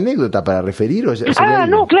una anécdota para referir?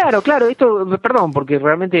 No, claro, esto, perdón, porque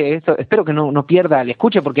realmente esto, espero que no pierda la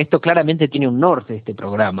escucha, porque esto claramente tiene un norte, este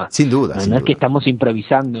programa. Sin duda. No es que estamos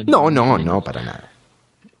improvisando. No, para nada.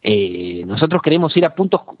 Nosotros queremos ir a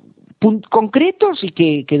puntos concretos y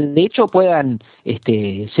que de hecho puedan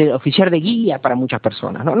oficiar de guía para muchas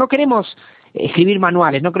personas. No queremos escribir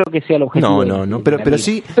manuales, no creo que sea el objetivo. No, pero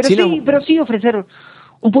sí. Pero sí ofrecer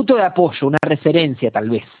un punto de apoyo, una referencia tal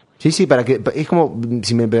vez. Sí, para que es como,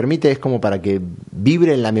 si me permite, es como para que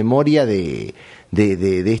vibre en la memoria de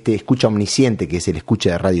este escucha omnisciente que es el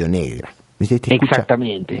escucha de Radio Negra.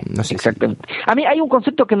 Exactamente. No sé exactamente. A mí hay un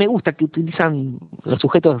concepto que me gusta que utilizan los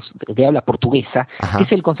sujetos de habla portuguesa, que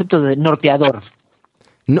es el concepto de norteador.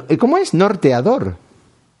 ¿Cómo es? Norteador.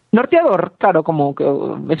 Norteador, claro, como que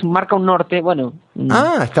marca un norte, bueno.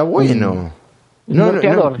 Está bueno. No,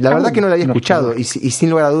 la verdad que no lo había escuchado y sin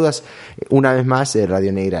lugar a dudas, una vez más,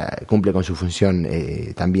 Radio Negra cumple con su función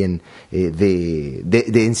también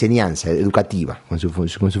de enseñanza educativa, con su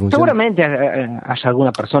función. Seguramente haya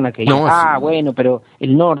alguna persona que diga, bueno, pero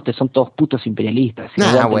el norte son todos putos imperialistas.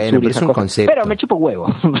 Bueno, pero es un concepto. Pero me chupo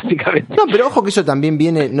huevo, básicamente. No, pero ojo que eso también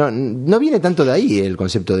viene, no viene tanto de ahí el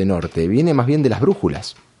concepto de norte, viene más bien de las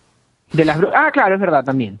brújulas. Claro, es verdad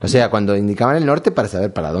también. O sea, cuando indicaban el norte para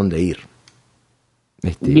saber para dónde ir.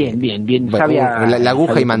 Bien. Bueno, Sabia, la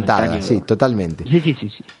aguja sabia imantada, comentario. sí, totalmente. Sí.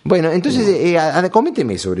 Bueno, entonces,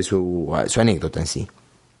 coménteme sobre su anécdota en sí.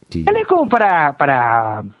 Sí. Tal vez como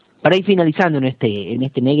para ir finalizando en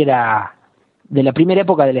este negra de la primera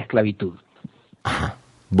época de la esclavitud. Ajá.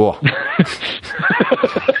 Buah.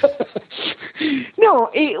 No,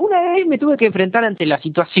 una vez me tuve que enfrentar ante la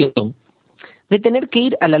situación de tener que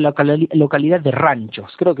ir a la localidad de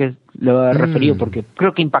Ranchos. Creo que lo he referido porque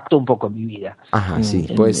creo que impactó un poco en mi vida. Ajá, sí,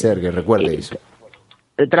 puede ser que recuerde eso.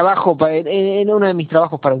 Trabajo en uno de mis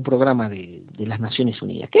trabajos para un programa de las Naciones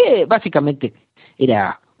Unidas, que básicamente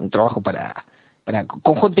era un trabajo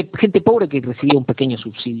con gente pobre que recibía un pequeño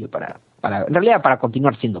subsidio en realidad para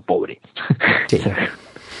continuar siendo pobre. Sí.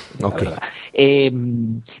 Okay.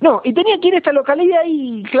 No, y tenía que ir a esta localidad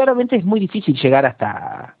y claramente es muy difícil llegar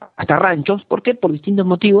hasta Ranchos, porque por distintos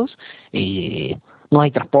motivos no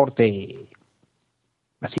hay transporte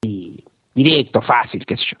así directo, fácil,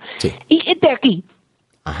 qué sé yo. Sí. Y aquí,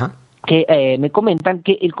 Ajá. que me comentan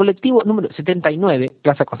que el colectivo número 79,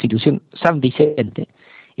 Plaza Constitución San Vicente,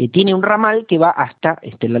 tiene un ramal que va hasta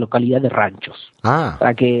la localidad de Ranchos.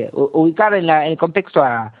 Para que ubicar en el contexto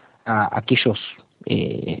a aquellos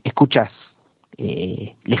escuchas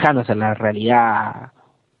lejanos a la realidad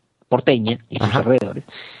porteña y sus alrededores.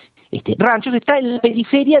 Ranchos está en la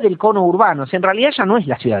periferia del cono urbano, o sea, en realidad ya no es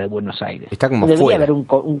la ciudad de Buenos Aires. Está como debería fuera. haber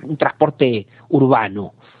un transporte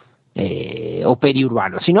urbano o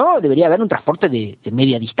periurbano, sino debería haber un transporte de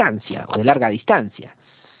media distancia o de larga distancia.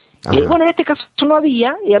 Bueno, en este caso no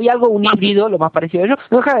había, y había un híbrido, lo más parecido a ello,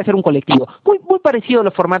 no dejaba de ser un colectivo, muy parecido a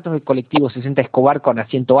los formatos del colectivo 60 Escobar con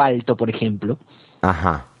asiento alto, por ejemplo.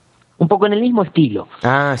 Ajá. Un poco en el mismo estilo.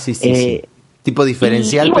 Sí. Tipo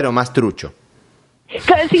diferencial, pero más trucho.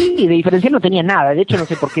 Claro, sí, de diferencial no tenía nada. De hecho, no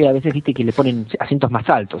sé por qué a veces viste que le ponen asientos más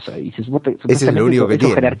altos. Y se supone, ese es lo único que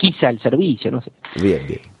tiene. Jerarquiza el servicio, no sé. Bien.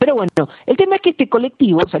 Pero bueno, el tema es que este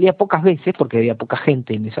colectivo salía pocas veces porque había poca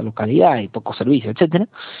gente en esa localidad y poco servicio, etcétera.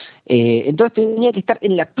 Entonces tenía que estar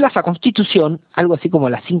en la Plaza Constitución algo así como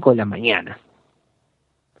a las 5 de la mañana.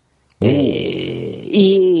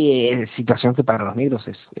 Y situación que para los negros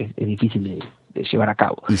es difícil de llevar a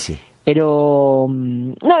cabo. Y sí. Pero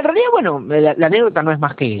no, en realidad, bueno, la anécdota no es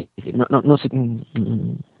más que no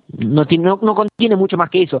contiene mucho más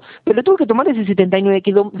que eso, pero tuve que tomar ese 79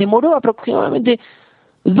 que demoró aproximadamente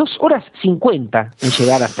 2 horas 50 en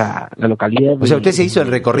llegar hasta la localidad. O sea, usted se hizo el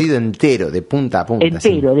recorrido entero, de punta a punta.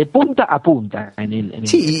 Entero, ¿sí? De punta a punta.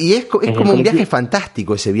 Sí, y es como un viaje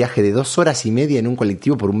fantástico ese viaje de 2 horas y media en un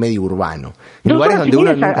colectivo por un medio urbano. En lugares donde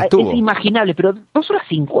uno nunca estuvo. Es imaginable, pero 2 horas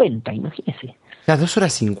 50, imagínese. 2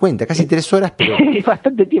 horas 50, casi 3 horas, pero... Es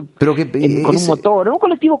bastante tiempo. Pero con un motor, un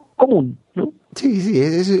colectivo común, ¿no? Sí,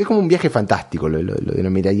 es como un viaje fantástico, lo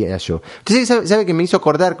denominaría yo. Entonces, ¿sabe que me hizo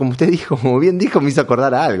acordar, como usted dijo, como bien dijo, me hizo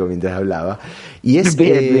acordar a algo mientras hablaba? Y es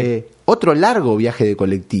otro largo viaje de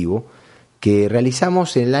colectivo que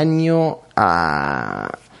realizamos el año... yo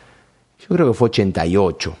creo que fue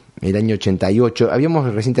 88, el año 88.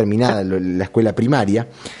 Habíamos recién terminado la escuela primaria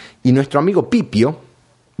y nuestro amigo Pipio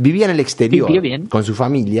vivía en el exterior con su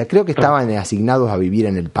familia. Creo que estaban asignados a vivir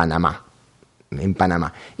en Panamá.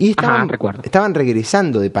 Y estaban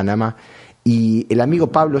regresando de Panamá y el amigo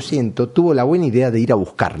Pablo Ciento tuvo la buena idea de ir a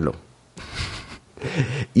buscarlo.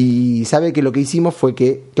 Y sabe que lo que hicimos fue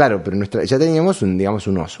que, claro, pero ya teníamos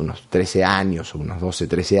unos 13 años, o unos 12,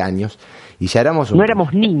 13 años, y ya éramos... No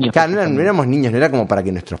éramos niños. Claro, no éramos niños, no era como para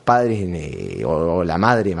que nuestros padres o la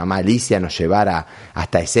madre, mamá Alicia, nos llevara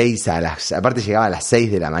hasta Ezeiza, aparte llegaba a las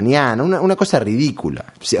 6 de la mañana, una cosa ridícula,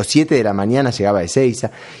 o 7 de la mañana llegaba a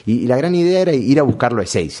Ezeiza, y la gran idea era ir a buscarlo a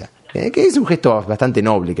Ezeiza. Que es un gesto bastante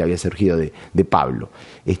noble que había surgido de Pablo.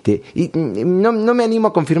 Y no me animo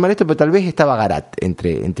a confirmar esto, pero tal vez estaba Garat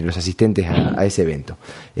entre los asistentes a ese evento.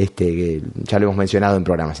 Que ya lo hemos mencionado en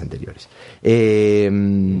programas anteriores.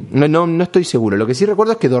 No estoy seguro. Lo que sí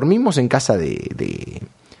recuerdo es que dormimos en casa de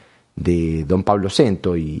don Pablo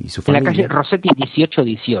Cento y su familia. En la calle Rossetti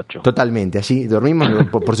 1818. Totalmente, allí dormimos.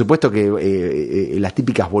 Por supuesto que las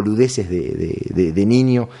típicas boludeces de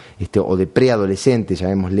niño o de preadolescente,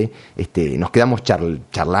 llamémosle, nos quedamos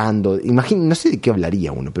charlando. No sé de qué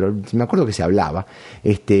hablaría uno, pero me acuerdo que se hablaba,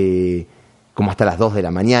 como hasta las 2 de la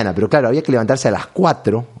mañana. Pero claro, había que levantarse a las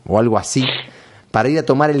 4 o algo así para ir a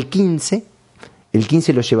tomar el 15. El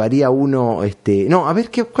 15 lo llevaría uno,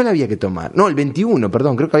 ¿cuál había que tomar? No, el 21,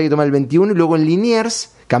 perdón, creo que había que tomar el 21 y luego en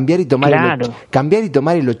Liniers cambiar y tomar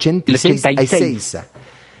el 86 a Ezeiza.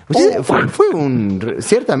 O sea,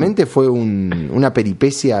 ciertamente fue una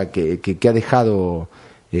peripecia que ha dejado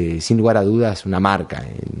sin lugar a dudas una marca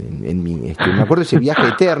en mí. Me acuerdo de ese viaje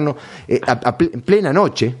eterno, en plena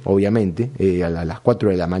noche, obviamente, a las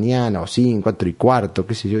 4 de la mañana o 5, 4 y cuarto,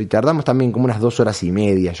 qué sé yo, y tardamos también como unas 2 horas y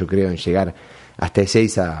media, yo creo, en llegar hasta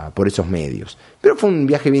Ezeiza por esos medios. Pero fue un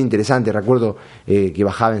viaje bien interesante. Recuerdo que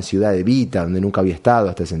bajaba en Ciudad de Vita, donde nunca había estado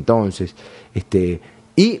hasta ese entonces.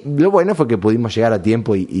 Y lo bueno fue que pudimos llegar a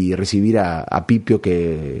tiempo y recibir a Pipio,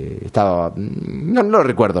 que estaba, no lo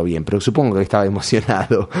recuerdo bien, pero supongo que estaba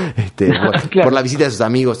emocionado claro, por la visita de sus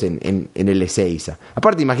amigos en el Ezeiza.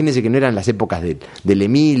 Aparte, imagínense que no eran las épocas del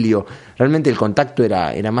Emilio, realmente el contacto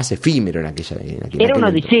era más efímero en aquella. Era una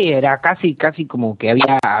odisea, era casi como que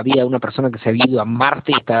había una persona que se había ido a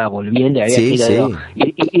Marte y estaba volviendo, había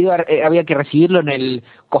que recibirlo en el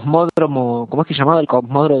cosmódromo. ¿Cómo es que se llamaba el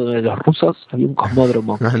cosmódromo de los rusos? Había un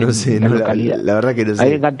cosmódromo. No sé, la localidad. La verdad que no sé. A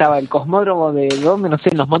mí me encantaba el cosmódromo de ¿dónde? No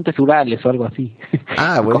sé, en los Montes Urales o algo así.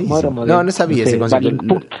 Ah, buenísimo. No sabía ese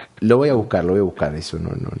concepto. Lo voy a buscar eso.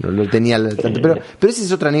 No lo tenía tanto. Pero esa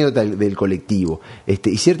es otra anécdota del colectivo. Y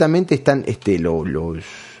ciertamente están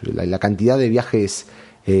la cantidad de viajes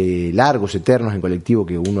largos, eternos en colectivo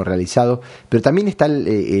que uno ha realizado, pero también están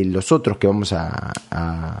los otros que vamos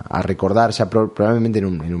a recordar ya probablemente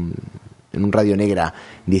en un Radio Negra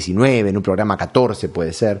 19, en un programa 14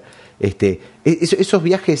 puede ser, esos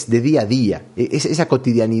viajes de día a día, esa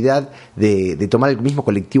cotidianidad de tomar el mismo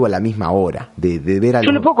colectivo a la misma hora, de ver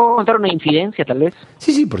algo. ¿Yo le puedo contar una incidencia tal vez?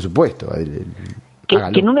 Sí, por supuesto.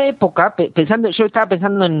 Que en una época, yo estaba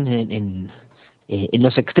pensando en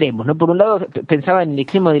los extremos, ¿no? Por un lado pensaba en el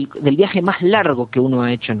extremo del viaje más largo que uno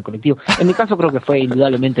ha hecho en colectivo. En mi caso creo que fue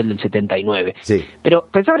indudablemente el del 79. Sí. Pero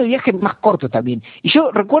pensaba en el viaje más corto también. Y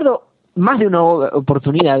yo recuerdo más de una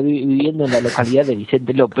oportunidad viviendo en la localidad de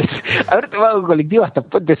Vicente López, haber tomado un colectivo hasta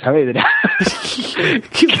Puente Saavedra.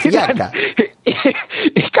 ¡Qué fiaca!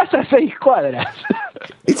 Escasas 6 cuadras.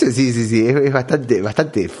 Eso sí, es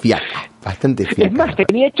bastante fiaca. Es más,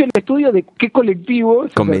 tenía hecho el estudio de qué colectivo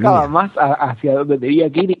se acercaba más hacia donde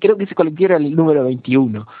tenía que ir, y creo que ese colectivo era el número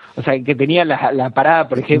 21. O sea, que tenía la parada,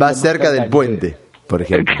 por ejemplo... Va cerca del puente, por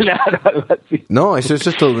ejemplo. Claro, algo así. No, eso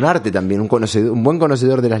es todo un arte también. Un buen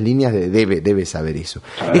conocedor de las líneas debe saber eso.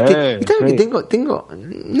 Y también que tengo...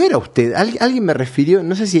 No era usted, alguien me refirió,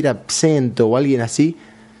 no sé si era Psento o alguien así...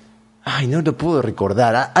 Ay, no lo puedo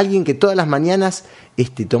recordar. Alguien que todas las mañanas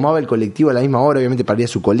tomaba el colectivo a la misma hora, obviamente para ir a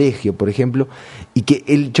su colegio, por ejemplo, y que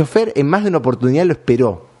el chofer en más de una oportunidad lo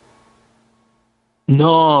esperó.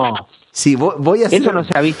 No. Sí, voy a hacer... Eso no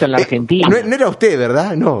se ha visto en la Argentina. No era usted,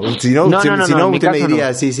 ¿verdad? No. Si no usted me diría,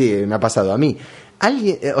 no. Sí, me ha pasado a mí.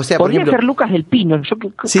 Alguien, o sea, podría por ejemplo, ser Lucas del Pino.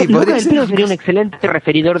 Sí, Lucas del Pino sería un excelente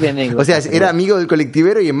referidor de anécdotas. O sea, era amigo del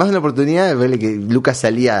colectivero y en más de una oportunidad, verle que Lucas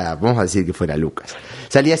salía, vamos a decir que fuera Lucas,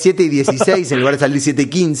 salía 7:16 en lugar de salir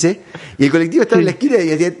 7:15, y el colectivo estaba en la esquina y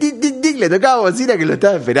decía tic, tic, tic, le tocaba bocina que lo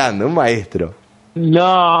estaba esperando, un maestro.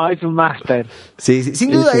 No, es un máster. Sí,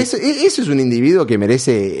 sin duda, eso es un individuo que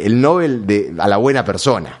merece el Nobel a la buena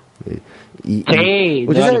persona. Usted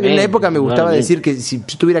sabe que en una época me gustaba decir que si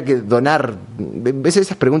yo tuviera que donar,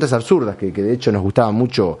 esas preguntas absurdas que de hecho nos gustaba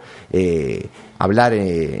mucho hablar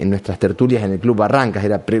en nuestras tertulias en el Club Barrancas,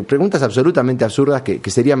 eran preguntas absolutamente absurdas que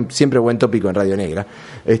serían siempre buen tópico en Radio Negra.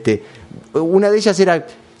 Una de ellas era,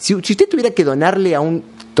 si usted tuviera que donarle a un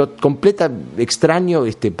completa extraño,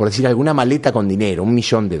 por decir alguna maleta con dinero,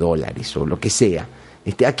 $1.000.000 o lo que sea,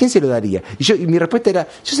 ¿a quién se lo daría? Y mi respuesta era,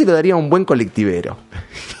 yo se lo daría a un buen colectivero.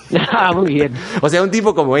 Ah, muy bien. O sea, un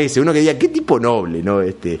tipo como ese, uno que diga, qué tipo noble, ¿no?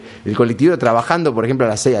 El colectivero trabajando, por ejemplo,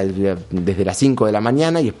 desde las 5 de la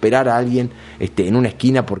mañana y esperar a alguien en una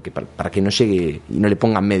esquina para que no llegue y no le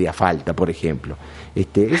pongan media falta, por ejemplo.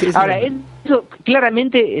 Ahora, eso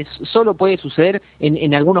claramente solo puede suceder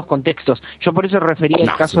en algunos contextos. Yo por eso refería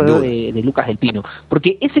al caso de Lucas del Pino.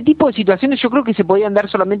 Porque ese tipo de situaciones yo creo que se podían dar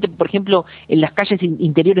solamente, por ejemplo, en las calles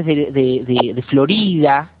interiores de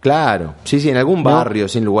Florida. Claro, sí, en algún barrio,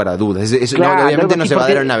 sin lugar a dudas. Claro, obviamente no se va a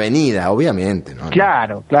dar en una avenida, obviamente. ¿no?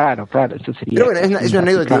 Claro, eso sería. Pero bueno, es una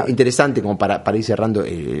anécdota interesante como para ir cerrando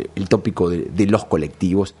el tópico de los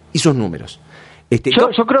colectivos y sus números.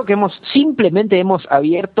 Yo creo que simplemente hemos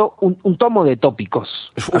abierto un tomo de tópicos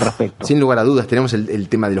al respecto. Sin lugar a dudas, tenemos el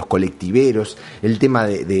tema de los colectiveros, el tema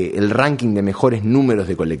el ranking de mejores números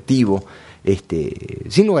de colectivo.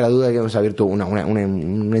 Sin lugar a dudas que hemos abierto una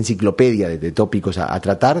enciclopedia de tópicos a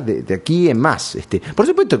tratar de aquí en más. Por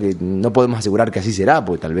supuesto que no podemos asegurar que así será,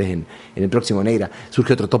 porque tal vez en el próximo Negra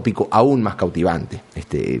surge otro tópico aún más cautivante.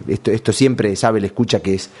 Esto siempre sabe el escucha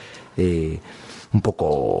que es un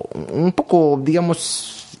poco,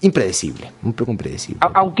 digamos, impredecible, un poco impredecible.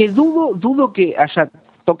 Aunque dudo que haya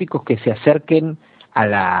tópicos que se acerquen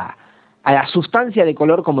a a la sustancia de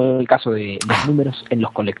color, como en el caso de los números en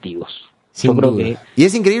los colectivos. Sin duda. Y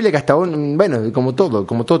es increíble que hasta bueno, como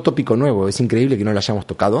todo tópico nuevo, es increíble que no lo hayamos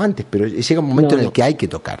tocado antes, pero llega un momento en el que hay que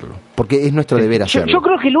tocarlo, porque es nuestro deber hacerlo. Yo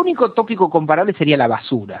creo que el único tópico comparable sería la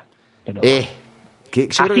basura. Pero que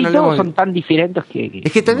yo creo que no todos son tan diferentes que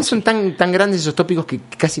es que tal vez son tan grandes esos tópicos que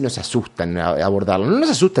casi nos asustan abordarlo. No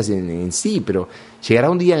nos asustas en sí, pero llegará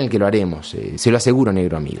un día en el que lo haremos. Se lo aseguro,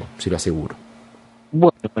 negro amigo, se lo aseguro.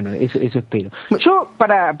 Bueno, eso espero. Yo,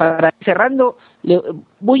 para ir cerrando,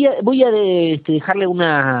 voy a dejarle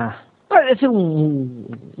hacer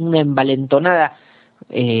una envalentonada,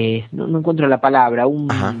 no encuentro la palabra,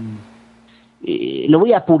 lo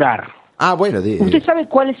voy a apurar. Bueno. ¿Usted sabe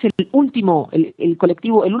cuál es el último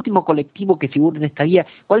colectivo que figura en esta guía?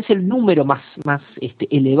 ¿Cuál es el número más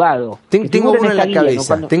elevado? Tengo uno en la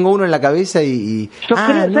cabeza. ¿No? Tengo uno en la cabeza y yo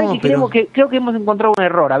creo que hemos encontrado un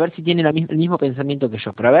error. A ver si tiene el mismo pensamiento que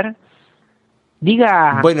yo. Pero a ver,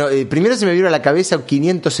 diga. Bueno, primero se me vino a la cabeza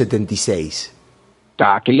 576.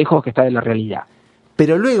 Qué lejos que está de la realidad.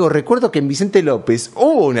 Pero luego recuerdo que en Vicente López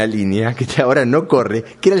hubo una línea que ahora no corre,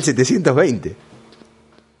 que era el 720.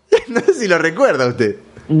 No sé si lo recuerda usted.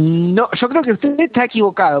 No, yo creo que usted está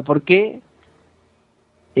equivocado, porque...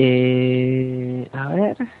 a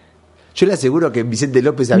ver... Yo le aseguro que en Vicente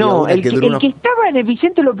López había una que duró... el que estaba en el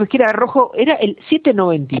Vicente López, que era rojo, era el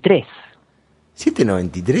 793.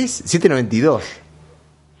 ¿793? 792.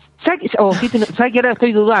 ¿Sabe que ahora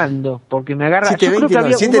estoy dudando? Porque me agarra...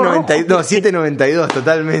 792,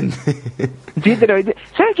 totalmente. 793.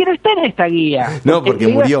 ¿Sabe que no está en esta guía? No, porque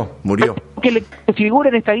murió. Que le figura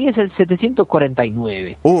en esta guía es el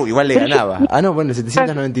 749. Igual le ganaba. No, el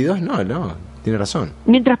 792 no, tiene razón.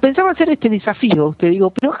 Mientras pensaba hacer este desafío, usted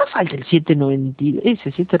digo, pero acá falta el 792.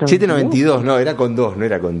 ¿Ese 792, no, era con 2, no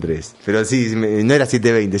era con 3. Pero sí, no era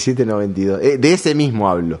 720, 792. De ese mismo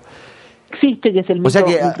hablo. Existe, que es el mismo. O sea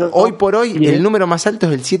que hoy por hoy el número más alto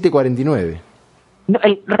es el 749. No,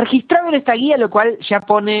 el registrado en esta guía, lo cual ya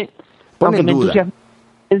pone en duda.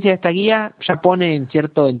 De esta guía ya pone en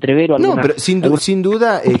cierto entrevero. No, pero sin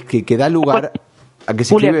duda es que da lugar a que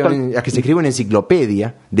se escriba una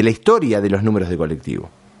enciclopedia de la historia de los números de colectivo.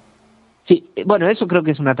 Sí, bueno, eso creo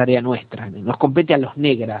que es una tarea nuestra. Nos compete a los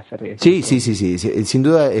negras. Sí. Sin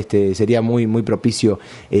duda sería muy muy propicio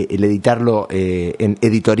el editarlo en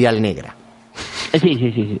Editorial Negra.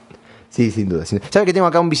 Sí. Sí, sin duda. ¿Sabe que tengo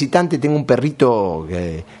acá un visitante? Tengo un perrito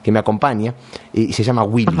que me acompaña y se llama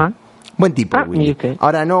Willy. Ajá. Buen tipo, Willy. Okay.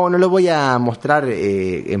 Ahora no lo voy a mostrar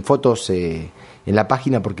en fotos en la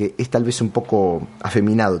página porque es tal vez un poco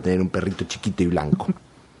afeminado tener un perrito chiquito y blanco.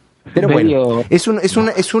 Pero bueno,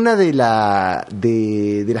 es una de las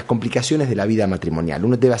complicaciones de la vida matrimonial.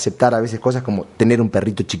 Uno debe aceptar a veces cosas como tener un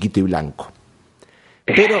perrito chiquito y blanco.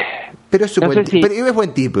 Pero es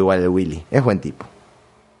buen tipo igual el Willy, es buen tipo.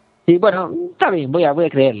 Sí, bueno, está bien, voy a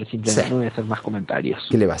creerle simplemente, no voy a hacer más comentarios.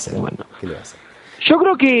 ¿Qué le va a hacer? Bueno. ¿Qué le va a hacer? Yo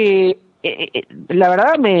creo que la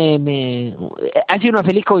verdad me ha sido una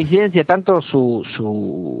feliz coincidencia tanto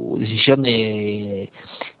su decisión de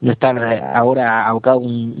no estar ahora abocado a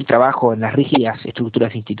un trabajo en las rígidas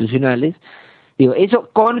estructuras institucionales. Digo, eso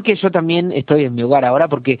con que yo también estoy en mi hogar ahora,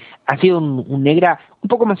 porque ha sido un negra un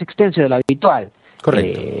poco más extenso de lo habitual.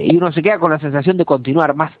 Correcto. Y uno se queda con la sensación de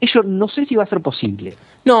continuar más. Eso no sé si va a ser posible.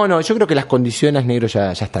 No, yo creo que las condiciones negro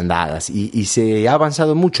ya están dadas y se ha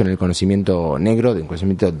avanzado mucho en el conocimiento negro, en el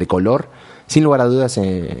conocimiento de color, sin lugar a dudas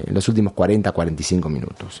en los últimos 40-45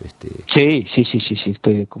 minutos. Sí,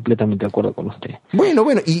 estoy completamente de acuerdo con usted. Bueno,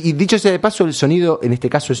 y dicho sea de paso, el sonido en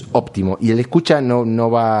este caso es óptimo y el escucha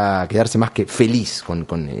no va a quedarse más que feliz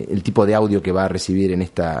con el tipo de audio que va a recibir en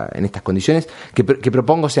estas condiciones que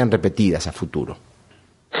propongo sean repetidas a futuro.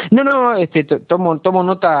 No, tomo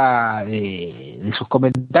nota de sus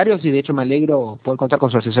comentarios y de hecho me alegro poder contar con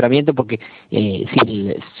su asesoramiento porque si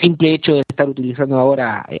el simple hecho de estar utilizando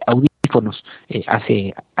ahora audífonos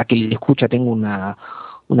hace a que el escucha tenga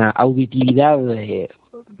una auditividad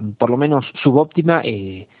por lo menos subóptima,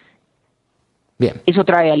 bien. Eso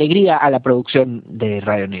trae alegría a la producción de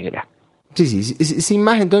Radio Negra. Sí, sin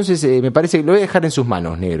más entonces me parece que lo voy a dejar en sus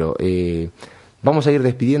manos, negro. Vamos a ir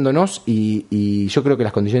despidiéndonos y yo creo que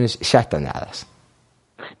las condiciones ya están dadas.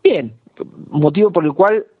 Bien, motivo por el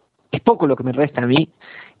cual es poco lo que me resta a mí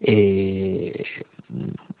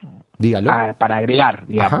dígalo. Para agregar,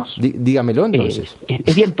 digamos. Ajá, dígamelo entonces.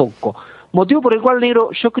 Es bien poco. Motivo por el cual, negro,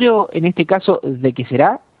 yo creo en este caso de que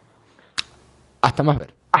será... Hasta más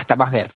ver. Hasta más ver.